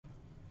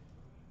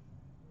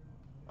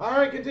All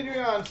right, continuing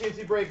on,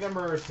 CNC break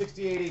number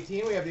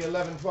 6818. We have the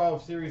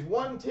 11-12 Series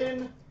 1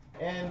 tin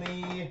and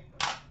the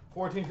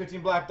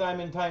 14-15 Black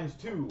Diamond times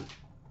 2.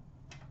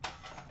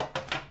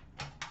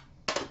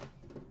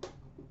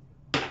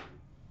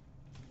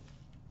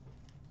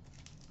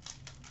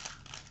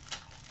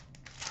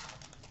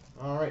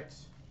 All right.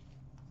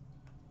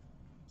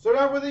 Start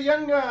out with the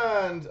Young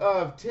Guns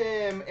of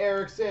Tim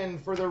Erickson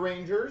for the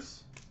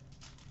Rangers.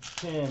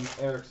 Tim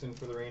Erickson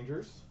for the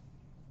Rangers.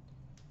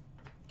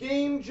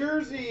 Game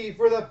jersey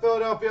for the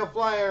Philadelphia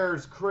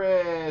Flyers,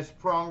 Chris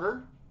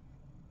Pronger.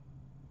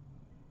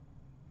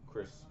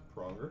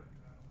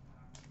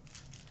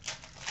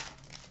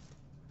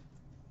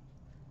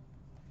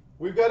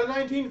 We've got a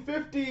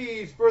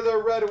 1950s for the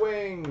Red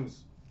Wings,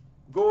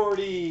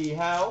 Gordie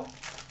Howe.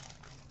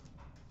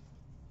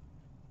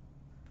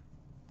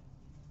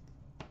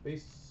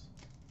 Base.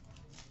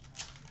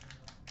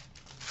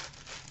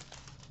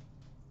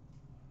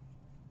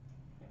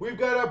 We've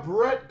got a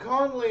Brett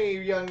Connolly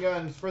Young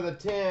Guns for the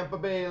Tampa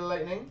Bay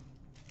Lightning.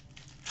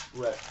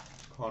 Brett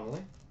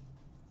Connolly.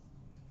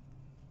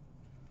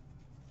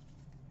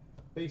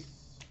 Base.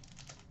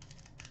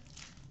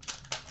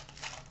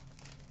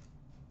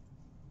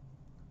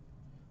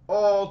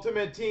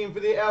 Ultimate Team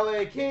for the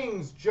LA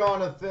Kings,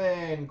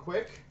 Jonathan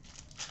Quick.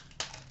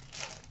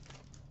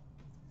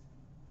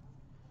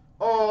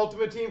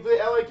 Ultimate Team for the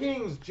LA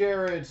Kings,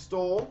 Jared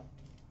Stoll.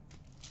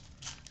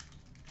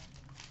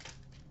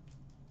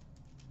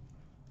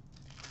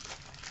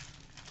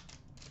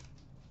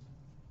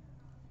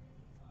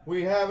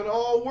 We have an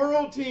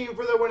all-world team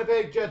for the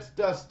Winnipeg Jets,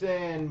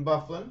 Dustin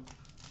Byfuglien.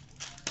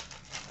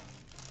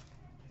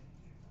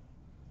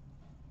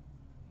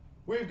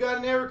 We've got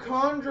an Eric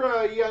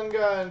Condra Young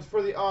Guns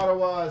for the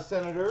Ottawa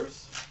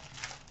Senators.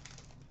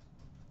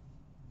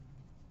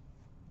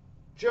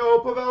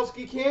 Joe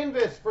Pavelski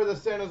Canvas for the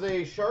San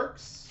Jose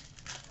Sharks.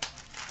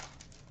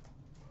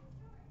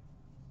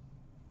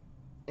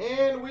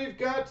 And we've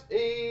got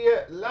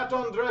a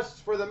Latendresse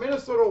for the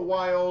Minnesota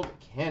Wild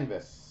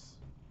Canvas.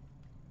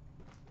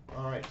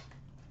 All right,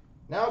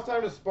 now it's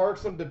time to spark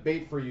some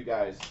debate for you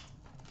guys.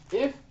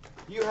 If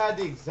you had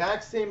the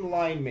exact same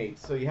line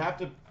mates, so you have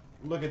to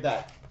look at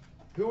that,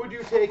 who would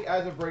you take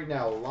as of right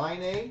now,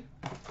 Line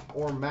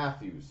or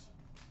Matthews?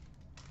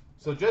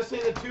 So just say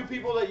the two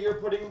people that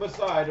you're putting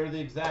beside are the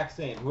exact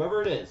same,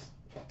 whoever it is.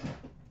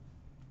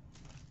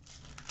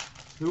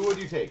 Who would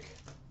you take?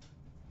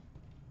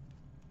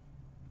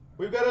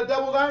 We've got a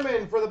double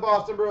diamond for the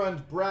Boston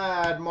Bruins,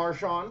 Brad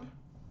Marchand.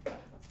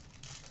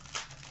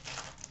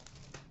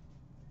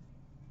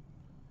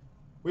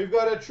 We've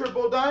got a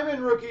triple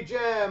diamond rookie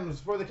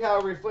gems for the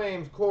Calgary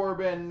Flames,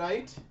 Corbin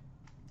Knight.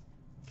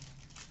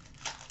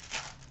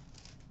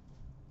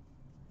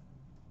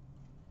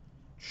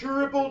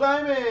 Triple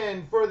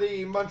diamond for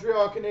the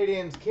Montreal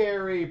Canadiens,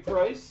 Carey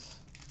Price.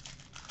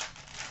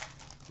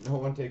 No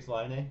one takes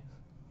Line A.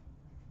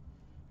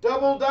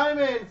 Double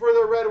diamond for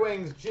the Red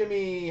Wings,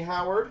 Jimmy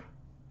Howard.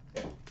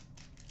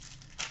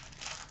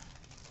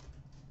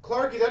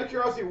 Clarky, out of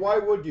curiosity, why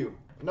would you?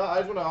 No, I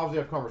just want to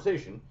obviously have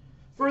conversation.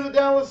 For the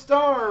Dallas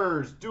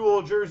Stars,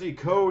 dual jersey,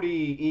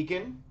 Cody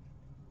Eakin.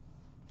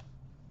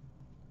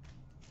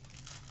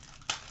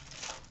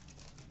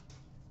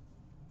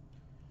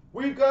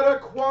 We've got a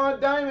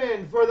quad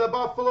diamond for the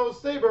Buffalo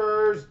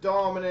Sabres,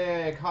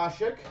 Dominic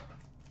Hasek.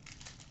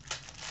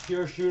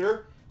 Pure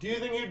shooter. Do you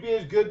think he'd be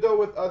as good, though,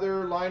 with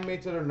other line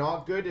mates that are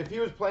not good? If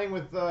he was playing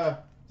with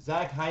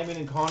Zach Hyman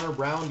and Connor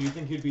Brown, do you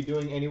think he'd be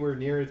doing anywhere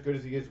near as good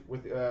as he is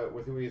with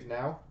who he is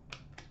now?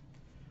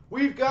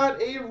 We've got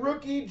a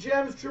rookie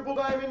gems triple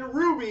diamond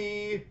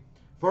ruby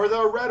for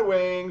the Red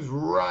Wings,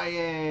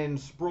 Ryan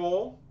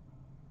Sproul.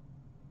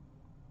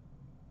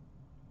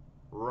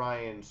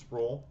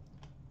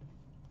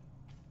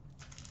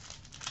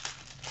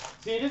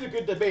 See, it is a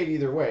good debate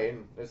either way,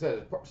 and it says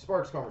it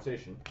sparks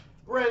conversation.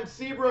 Brent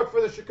Seabrook for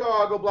the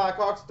Chicago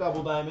Blackhawks,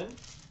 double diamond.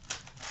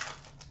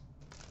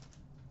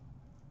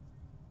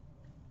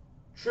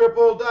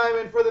 Triple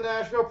diamond for the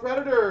Nashville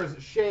Predators,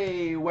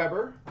 Shea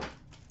Weber.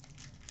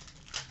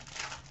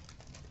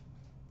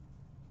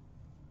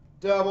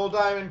 Double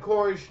diamond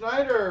Corey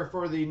Schneider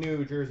for the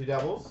New Jersey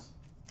Devils.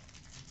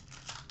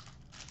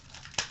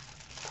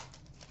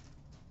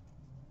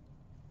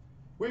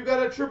 We've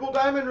got a triple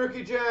diamond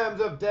rookie gems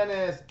of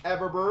Dennis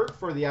Everberg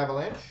for the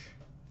Avalanche.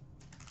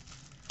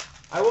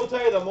 I will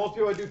tell you, though, most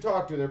people I do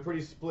talk to, they're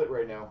pretty split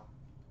right now.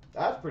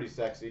 That's pretty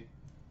sexy.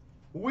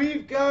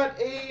 We've got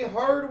a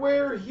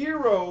Hardware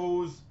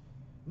Heroes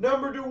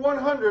number to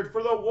 100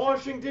 for the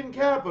Washington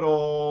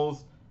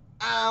Capitals,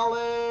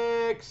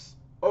 Alex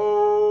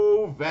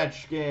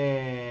Ovechkin.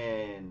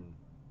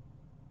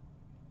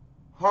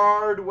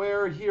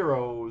 Hardware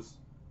Heroes,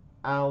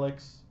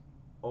 Alex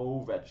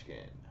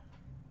Ovechkin.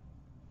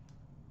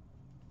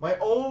 My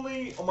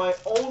only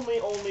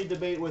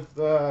debate with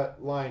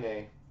Line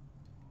A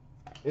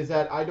is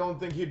that I don't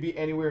think he'd be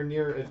anywhere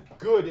near as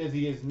good as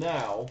he is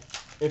now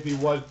if he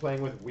was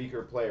playing with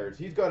weaker players.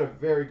 He's got a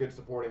very good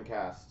supporting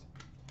cast.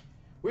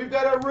 We've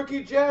got a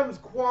Rookie Gems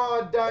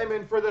quad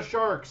diamond for the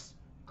Sharks,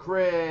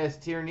 Chris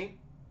Tierney.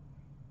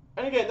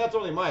 And again, that's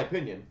only my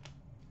opinion.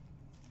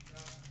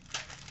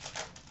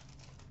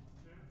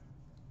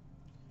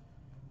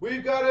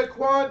 We've got a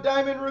quad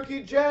diamond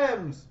rookie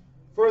gems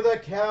for the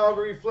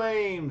Calgary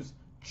Flames,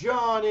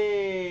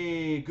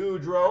 Johnny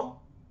Gaudreau.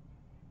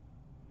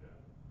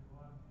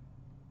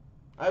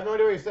 I have no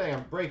idea what you're saying.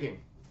 I'm breaking.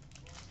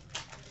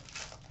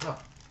 Huh.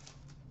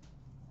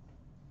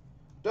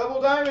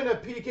 Double diamond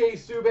of PK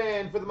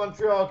Subban for the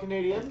Montreal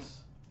Canadiens.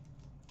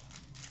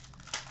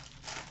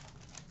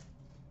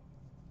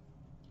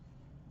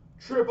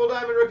 Triple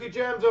diamond rookie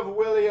gems of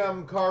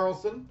William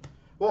Karlsson.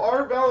 Well,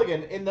 Art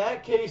Veligan, in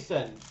that case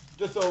then,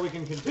 just so we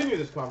can continue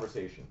this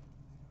conversation.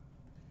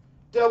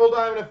 Double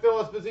diamond of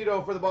Phil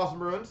Esposito for the Boston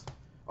Bruins.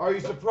 Are you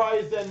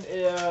surprised then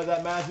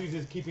that Matthews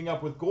is keeping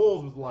up with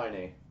goals with Line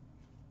A?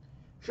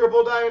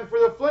 Triple diamond for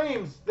the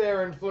Flames,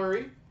 Theoren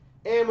Fleury.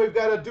 And we've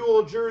got a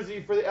dual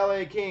jersey for the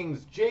LA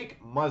Kings,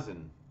 Jake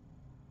Muzzin.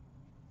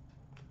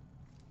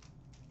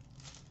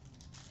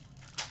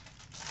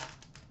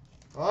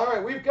 All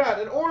right, we've got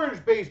an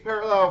orange base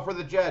parallel for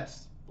the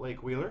Jets,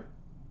 Blake Wheeler.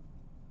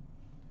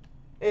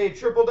 A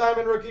triple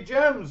diamond rookie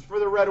gems for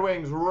the Red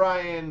Wings,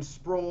 Ryan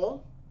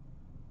Sproul.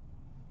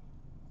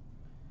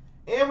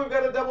 And we've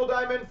got a double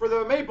diamond for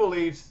the Maple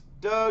Leafs,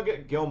 Doug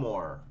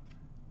Gilmour.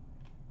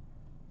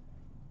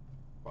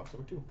 Box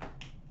number 2.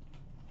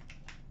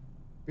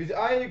 Because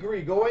I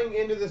agree, going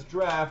into this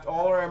draft,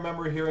 all I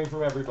remember hearing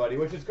from everybody,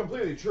 which is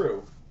completely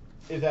true,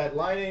 is that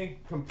Line A,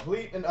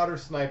 complete and utter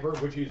sniper,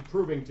 which he's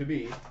proving to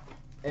be,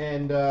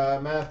 and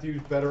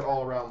Matthews, better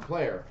all-around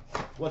player.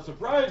 What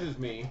surprises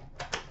me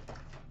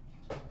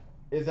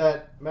is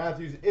that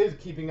Matthews is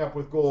keeping up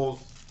with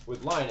goals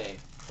with Line A,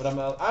 but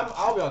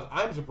I'll be honest,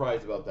 I'm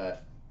surprised about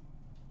that.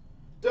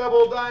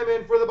 Double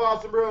diamond for the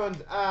Boston Bruins,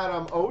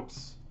 Adam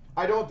Oates.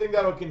 I don't think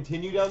that'll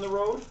continue down the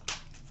road.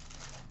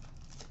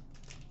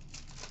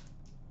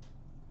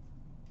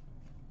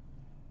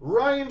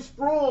 Ryan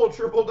Sproul,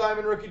 triple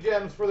diamond rookie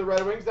gems for the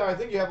Red Wings. Now, I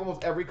think you have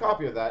almost every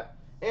copy of that.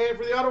 And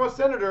for the Ottawa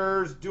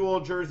Senators,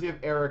 dual jersey of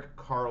Erik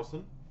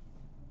Karlsson.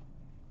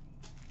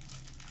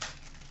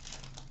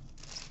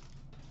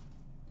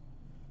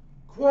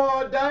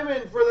 Quad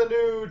diamond for the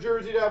New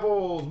Jersey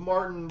Devils,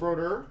 Martin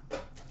Brodeur.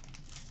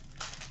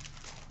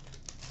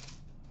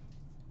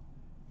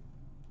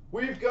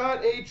 We've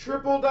got a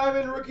triple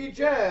diamond rookie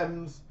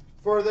gems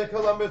for the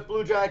Columbus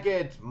Blue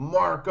Jackets,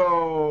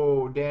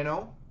 Marco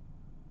Dano.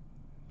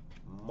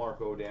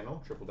 Marco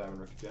Dano, triple diamond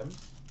rookie gems.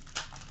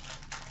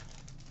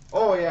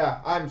 Oh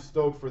yeah, I'm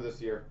stoked for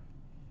this year.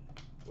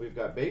 We've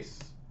got base.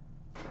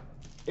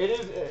 It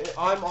is.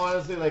 I'm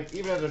honestly, like,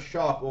 even as a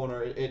shop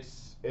owner,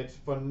 it's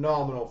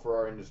phenomenal for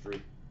our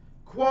industry.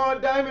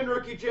 Quad diamond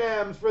rookie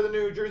gems for the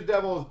New Jersey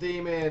Devils,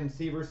 Damon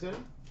Severson.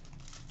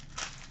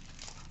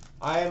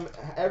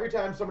 Every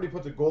time somebody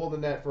puts a goal in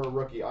the net for a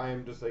rookie, I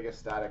am just like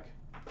ecstatic.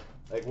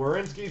 Like,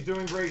 Werenski's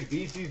doing great,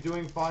 VC's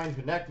doing fine,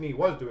 Konechny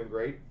was doing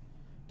great.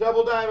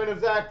 Double diamond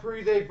of Zach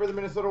Parise for the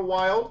Minnesota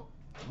Wild.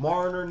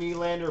 Marner,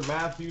 Nylander,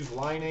 Matthews,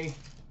 Line,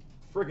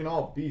 freaking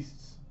all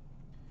beasts.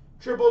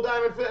 Triple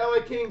diamond for the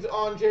LA Kings,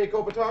 Anze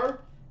Kopitar.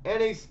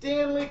 And a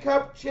Stanley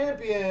Cup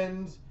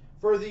champions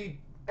for the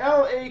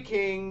LA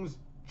Kings,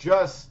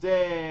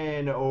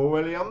 Justin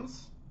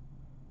Williams.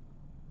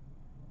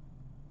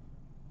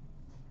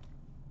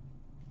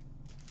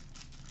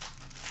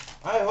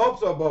 I hope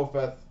so,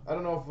 Bofeth. I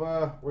don't know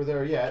if we're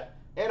there yet.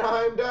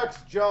 Anaheim Ducks,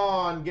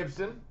 John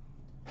Gibson.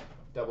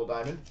 Double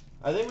diamond.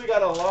 I think we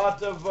got a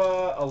lot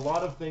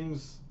of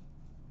things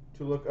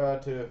to look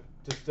to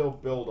still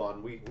build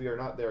on. We are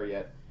not there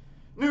yet.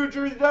 New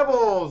Jersey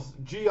Devils,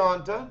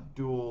 Gianta,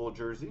 dual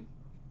jersey.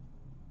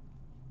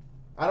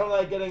 I don't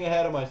like getting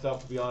ahead of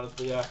myself, to be honest,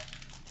 but yeah.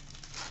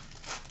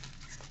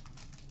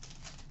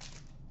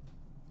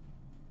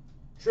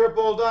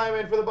 Triple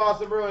diamond for the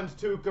Boston Bruins,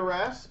 Tuukka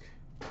Rask.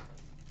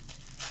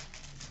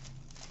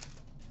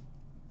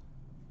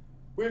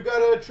 We've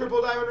got a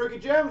triple diamond rookie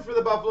gems for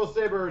the Buffalo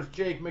Sabres,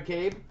 Jake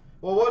McCabe.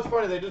 Well, what's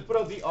funny, they just put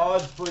out the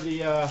odds for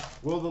the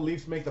will the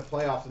Leafs make the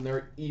playoffs, and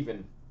they're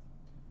even.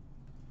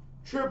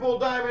 Triple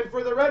diamond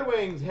for the Red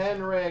Wings,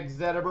 Henrik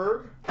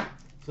Zetterberg.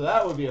 So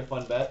that would be a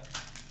fun bet.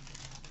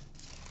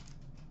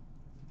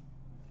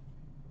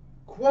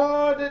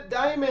 Quad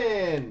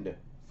diamond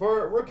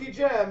for rookie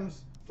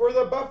gems for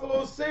the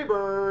Buffalo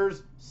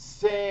Sabres,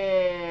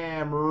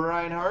 Sam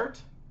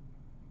Reinhart.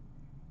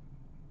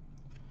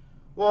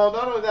 Well,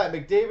 not only that,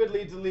 McDavid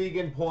leads the league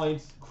in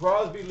points.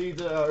 Crosby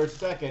leads or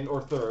second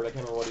or third. I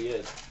can't remember what he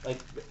is. Like,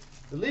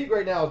 the league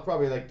right now is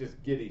probably like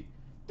just giddy.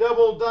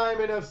 Double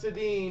diamond of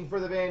Sedin for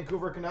the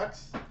Vancouver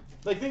Canucks.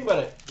 Like, think about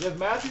it. You have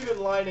Matthews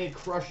and Line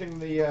crushing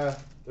the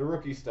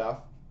rookie stuff.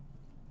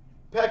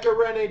 Pekka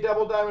Rinne,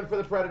 double diamond for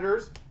the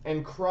Predators,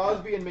 and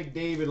Crosby and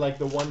McDavid like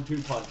the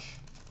 1-2 punch.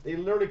 They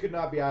literally could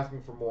not be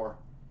asking for more.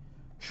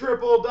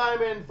 Triple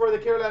diamond for the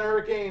Carolina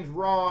Hurricanes,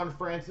 Ron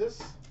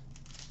Francis.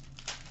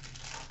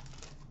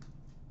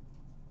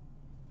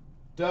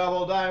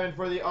 Double diamond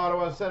for the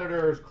Ottawa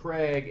Senators,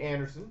 Craig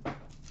Anderson.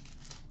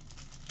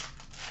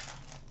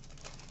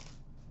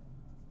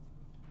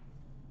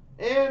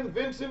 And And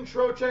Vincent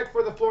Trocheck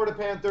for the Florida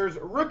Panthers,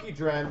 Rookie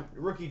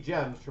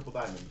Gems, Triple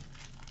Diamond.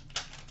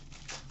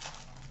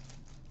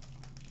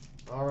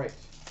 All right.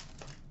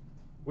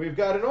 We've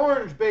got an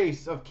orange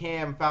base of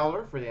Cam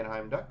Fowler for the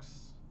Anaheim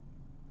Ducks.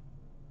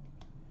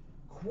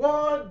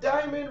 Quad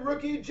Diamond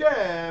Rookie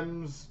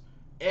Gems,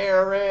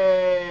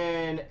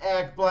 Aaron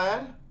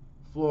Ekblad,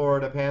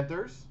 Florida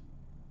Panthers.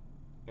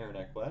 Aaron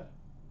Ekblad.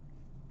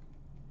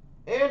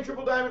 And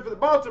Triple Diamond for the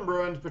Boston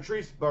Bruins,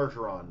 Patrice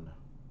Bergeron.